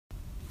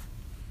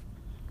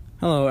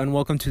Hello and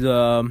welcome to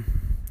the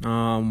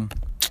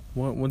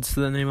what's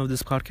the name of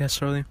this podcast,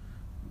 Charlie?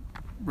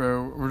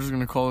 Bro, we're just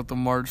gonna call it the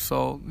March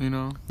Salt,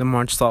 The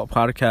March Salt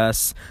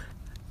Podcast.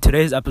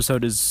 Today's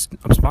episode is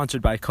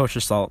sponsored by Kosher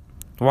Salt.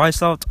 Why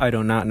salt? I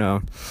do not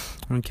know.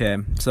 Okay,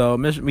 so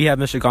we have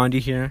Mr. Gandhi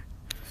here.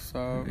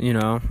 So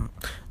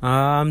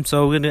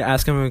so we're gonna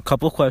ask him a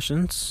couple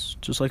questions,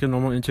 just like a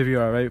normal interview.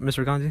 All right,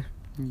 Mr. Gandhi.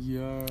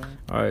 yeah,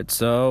 All right.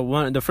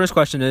 So the first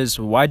question is,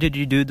 why did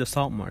you do the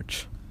Salt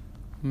March?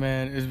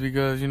 man, it's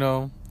because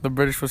the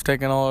British was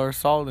taking all our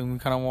salt and we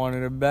kind of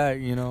wanted it back.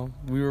 We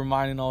were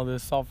mining all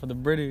this salt for the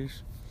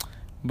British,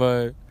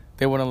 but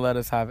they wouldn't let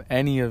us have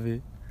any of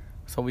it,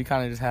 so we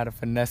kind of just had to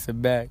finesse it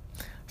back.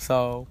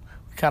 So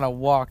we kind of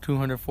walked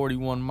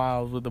 241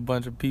 miles with a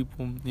bunch of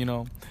people,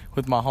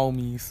 with my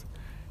homies,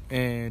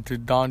 and to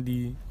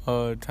Dundee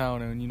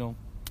town, and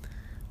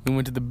we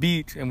went to the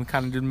beach and we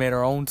kind of just made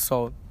our own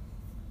salt.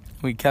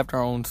 We kept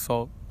our own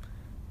salt.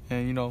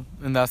 And,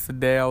 and that's the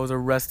day I was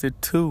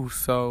arrested too.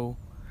 So,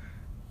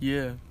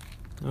 yeah.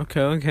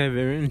 Okay,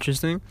 very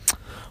interesting.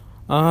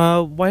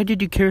 Why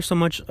did you care so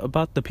much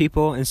about the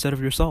people instead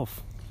of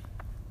yourself?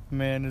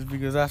 Man, it's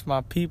because that's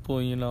my people,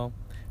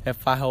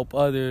 If I help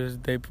others,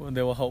 they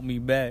will help me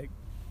back.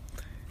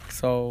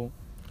 So,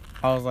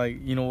 I was like,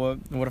 you know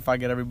what if I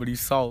get everybody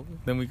salt?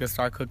 Then we could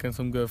start cooking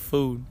some good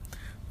food.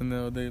 And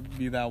there'll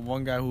be that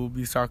one guy who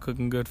will start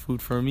cooking good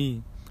food for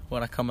me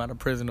when I come out of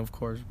prison, of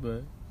course,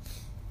 but...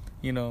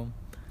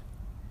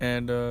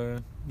 and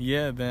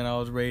then I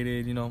was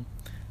rated,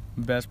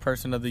 best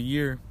person of the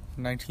year,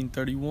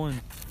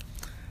 1931.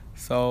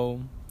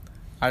 So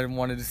I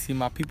wanted to see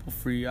my people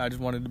free. I just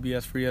wanted to be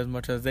as free as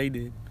much as they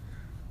did.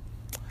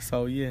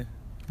 So yeah.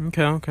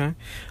 Okay.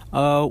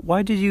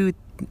 Why do you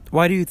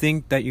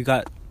think that you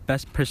got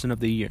best person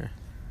of the year?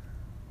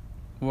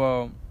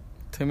 Well,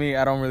 to me,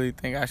 I don't really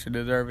think I should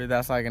deserve it.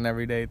 That's like an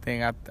everyday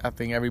thing. I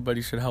think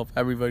everybody should help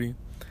everybody.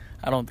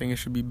 I don't think it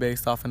should be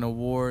based off an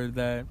award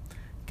that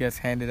gets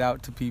handed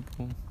out to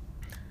people,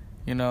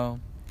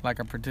 like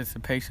a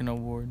participation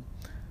award.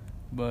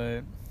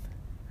 But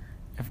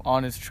if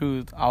honest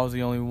truth, I was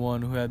the only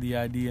one who had the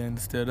idea and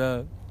stood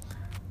up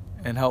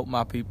and helped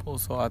my people,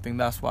 so I think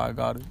that's why I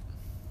got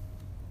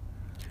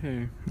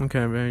it.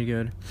 Okay, very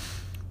good.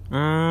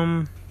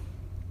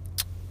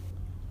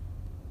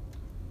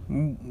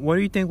 What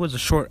do you think was the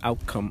short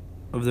outcome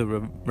of the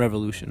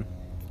revolution?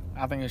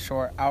 I think a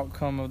short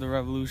outcome of the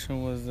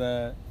revolution was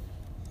that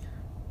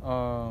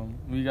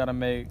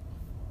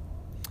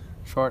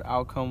short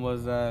outcome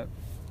was that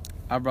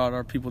I brought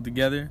our people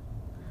together,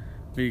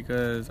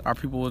 because our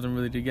people wasn't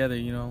really together,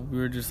 we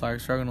were just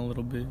like struggling a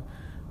little bit.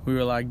 We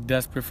were like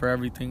desperate for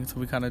everything, so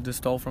we kind of just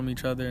stole from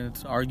each other and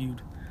it's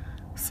argued.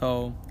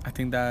 So I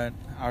think that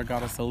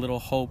got us a little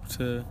hope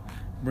to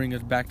bring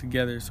us back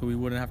together, so we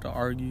wouldn't have to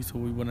argue, so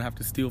we wouldn't have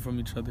to steal from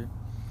each other.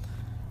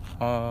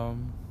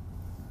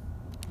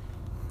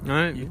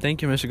 Alright,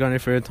 Thank you, Mr. Gandhi,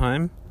 for your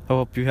time. I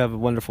hope you have a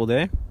wonderful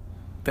day.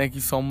 Thank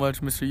you so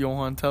much, Mr.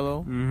 Johan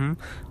Tello.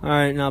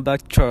 Alright, now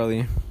back to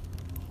Charlie.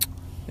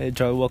 Hey,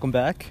 Charlie, welcome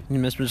back. You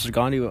missed Mr.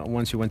 Gandhi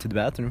once you went to the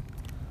bathroom.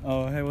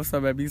 Oh, hey, what's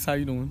up, babies? How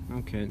you doing?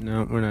 Okay,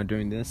 no, we're not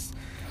doing this.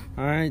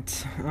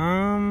 Alright,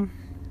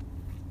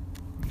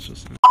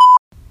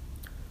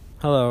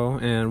 hello,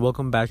 and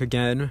welcome back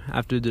again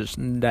after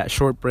that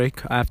short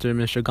break after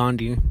Mr.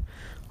 Gandhi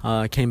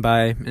came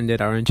by and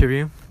did our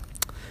interview.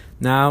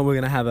 Now we're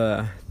going to have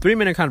a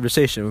 3-minute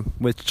conversation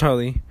with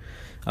Charlie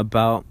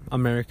about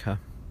America.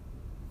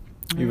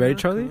 You ready,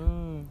 Charlie?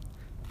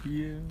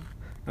 Yeah.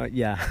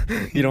 Yeah.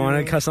 You don't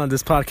want to cuss on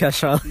this podcast,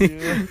 Charlie?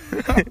 Yeah.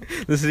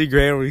 This is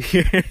great over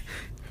here.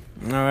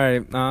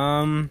 Alright.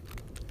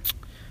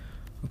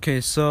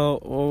 Okay, so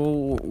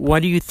why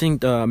do you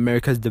think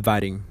America's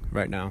dividing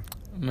right now?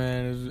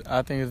 Man,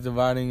 I think it's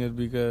dividing is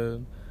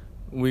because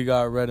we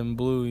got red and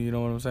blue, you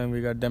know what I'm saying?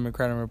 We got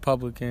Democrat and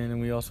Republican, and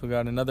we also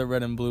got another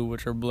red and blue,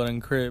 which are blood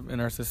and crip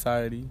in our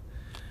society.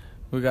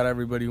 We got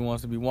everybody who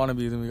wants to be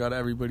wannabes, and we got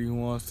everybody who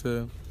wants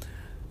to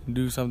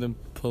do something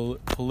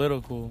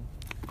political,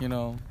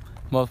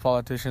 Most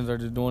politicians are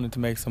just doing it to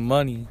make some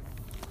money.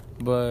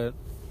 But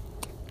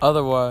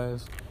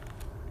otherwise...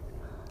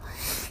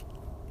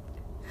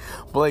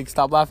 Blake,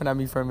 stop laughing at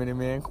me for a minute,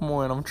 man. Come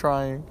on, I'm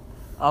trying.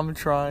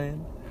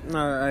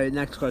 Alright,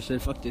 next question.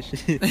 Fuck this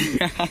shit.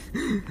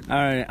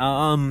 Alright,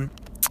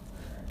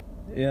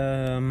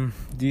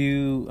 do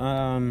you,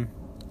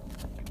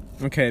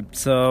 okay,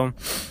 so,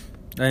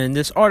 in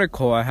this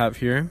article I have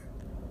here,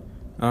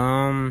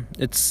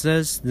 it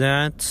says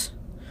that,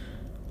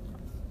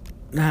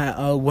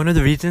 one of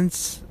the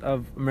reasons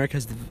of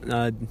America's,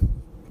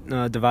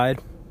 divide,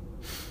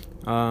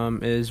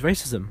 is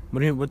racism.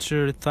 What's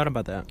your thought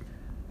about that?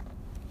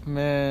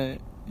 Man,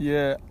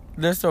 yeah,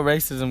 there's still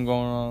racism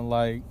going on,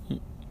 like...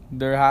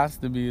 There has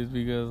to be, is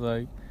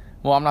because,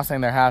 I'm not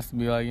saying there has to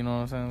be, you know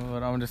what I'm saying?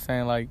 But I'm just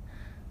saying,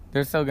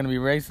 there's still going to be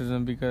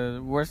racism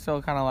because we're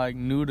still kind of,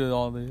 new to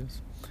all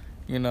this,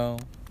 We're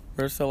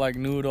still,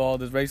 new to all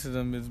this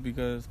racism is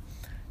because,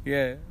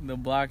 Yeah, the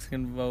blacks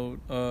can vote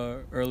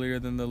earlier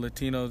than the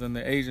Latinos and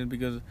the Asians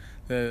because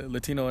the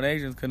Latino and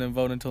Asians couldn't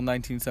vote until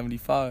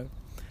 1975,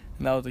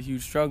 and that was a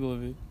huge struggle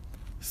of it.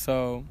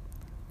 So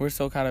we're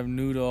still kind of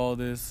new to all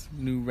this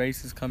new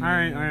races coming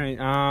in. All right.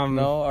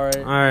 No, all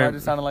right. right. I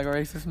just sounding like a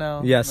racist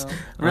now. Yes. No?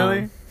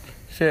 Really?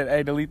 Shit.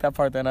 Hey, delete that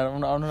part then. I don't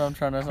know. I'm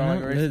trying to sound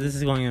like a racist. This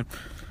is going in.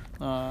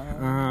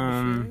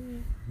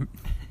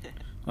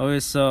 Okay,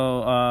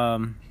 so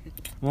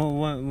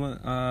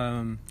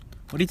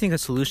what do you think a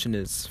solution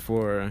is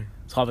for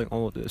solving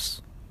all of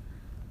this?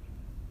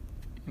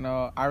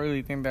 No, I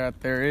really think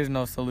that there is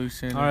no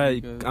solution. All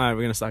right, we're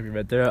gonna stop you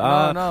right there.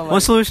 No,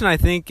 one solution I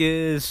think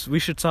is we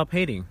should stop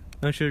hating.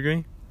 Don't you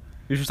agree?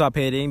 We should stop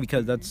hating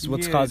because that's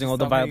what's causing all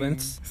the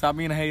violence. Hating. Stop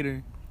being a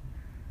hater.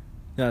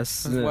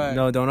 Yes.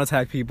 No, don't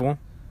attack people.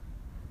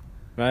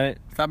 Right?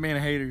 Stop being a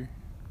hater.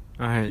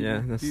 All right,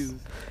 yeah. That's, I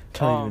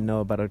don't even know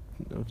about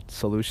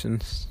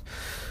solutions.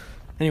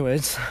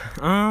 Anyways,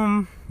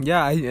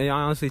 yeah, I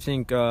honestly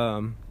think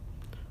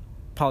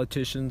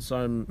politicians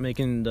are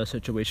making the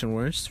situation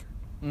worse.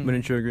 Mm-hmm.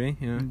 Wouldn't you agree?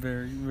 Yeah.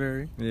 Very,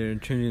 very. They're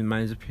changing the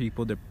minds of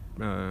people.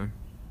 They're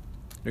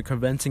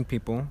convincing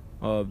people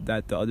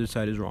that the other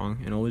side is wrong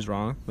and always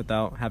wrong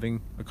without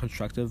having a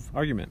constructive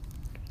argument.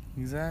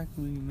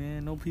 Exactly,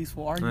 man. No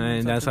peaceful argument.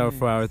 And that's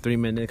for our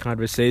 3-minute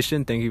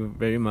conversation. Thank you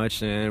very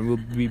much, and we'll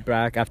be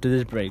back after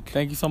this break.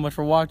 Thank you so much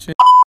for watching.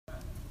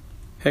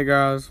 Hey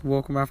guys,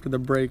 welcome after the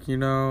break.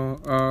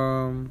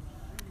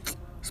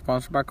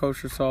 Sponsored by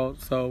Kosher Salt,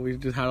 so we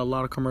just had a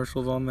lot of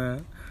commercials on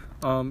that.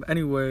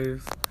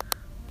 Anyways,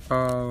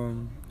 I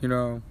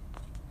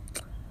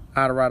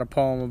had to write a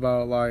poem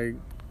about like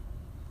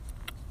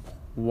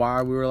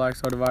why we were like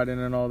so divided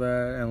and all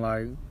that, and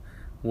like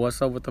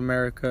what's up with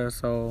America.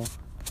 So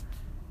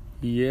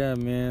yeah,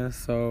 man.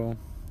 So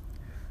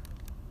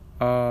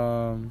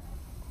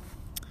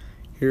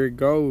here it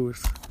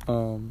goes.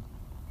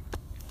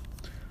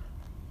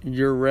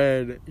 You're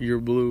red, you're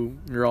blue,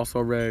 you're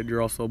also red,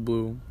 you're also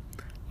blue.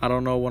 I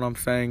don't know what I'm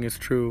saying is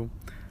true.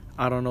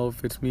 I don't know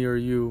if it's me or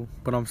you,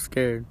 but I'm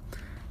scared.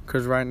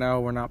 'Cause right now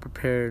we're not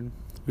prepared.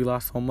 We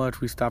lost so much,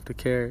 we stopped to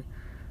care.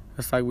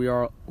 It's like we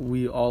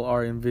all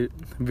are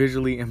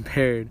visually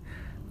impaired.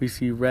 We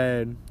see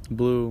red,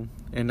 blue,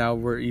 and now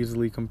we're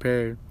easily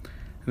compared.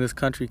 And this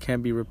country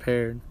can't be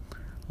repaired.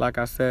 Like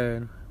I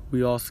said,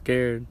 we all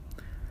scared.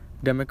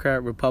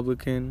 Democrat,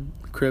 Republican,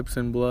 Crips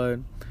and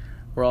Blood.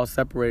 We're all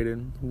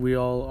separated. We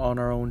all on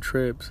our own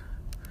trips.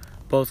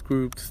 Both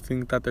groups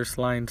think that they're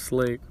sliding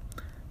slick.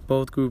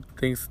 Both groups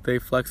thinks they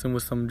flexing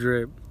with some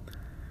drip.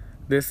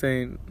 This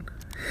ain't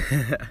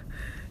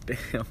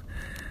damn.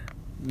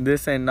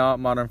 This ain't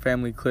not Modern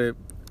Family clip.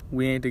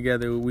 We ain't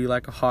together. We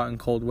like a hot and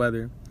cold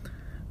weather.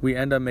 We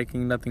end up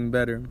making nothing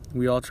better.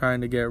 We all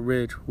trying to get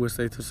rich with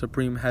a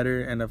Supreme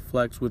header and a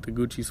flex with a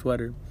Gucci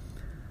sweater.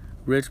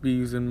 Rich be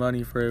using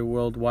money for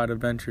worldwide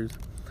adventures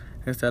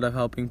instead of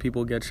helping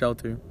people get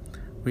shelter.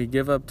 We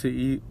give up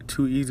too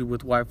easy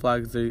with white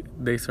flags,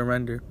 they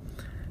surrender.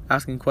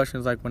 Asking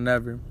questions like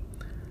whenever,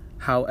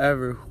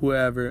 however,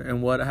 whoever,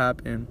 and what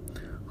happened.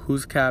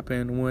 Who's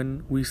capping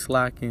when we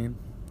slacking,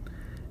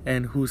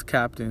 and who's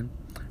captain.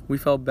 We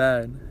felt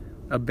bad,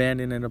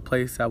 abandoned in a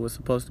place that was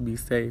supposed to be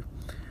safe.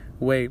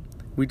 Wait,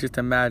 we just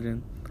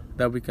imagined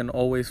that we can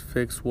always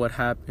fix what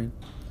happened.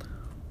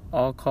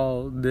 I'll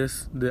call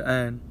this the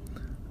end.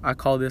 I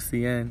call this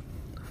the end.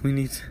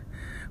 We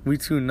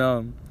too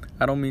numb.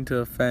 I don't mean to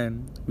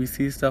offend. We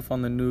see stuff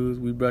on the news,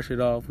 we brush it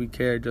off, we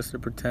care just to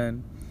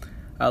pretend.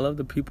 I love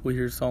the people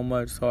here so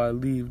much, so I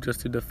leave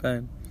just to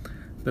defend.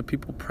 The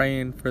people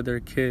praying for their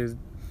kids,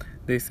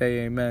 they say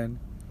amen.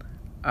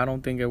 I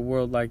don't think a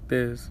world like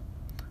this,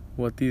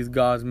 what these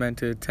gods meant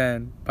to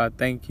attend, but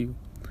thank you.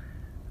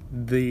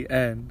 The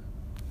end.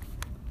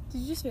 Did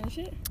you just finish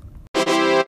it?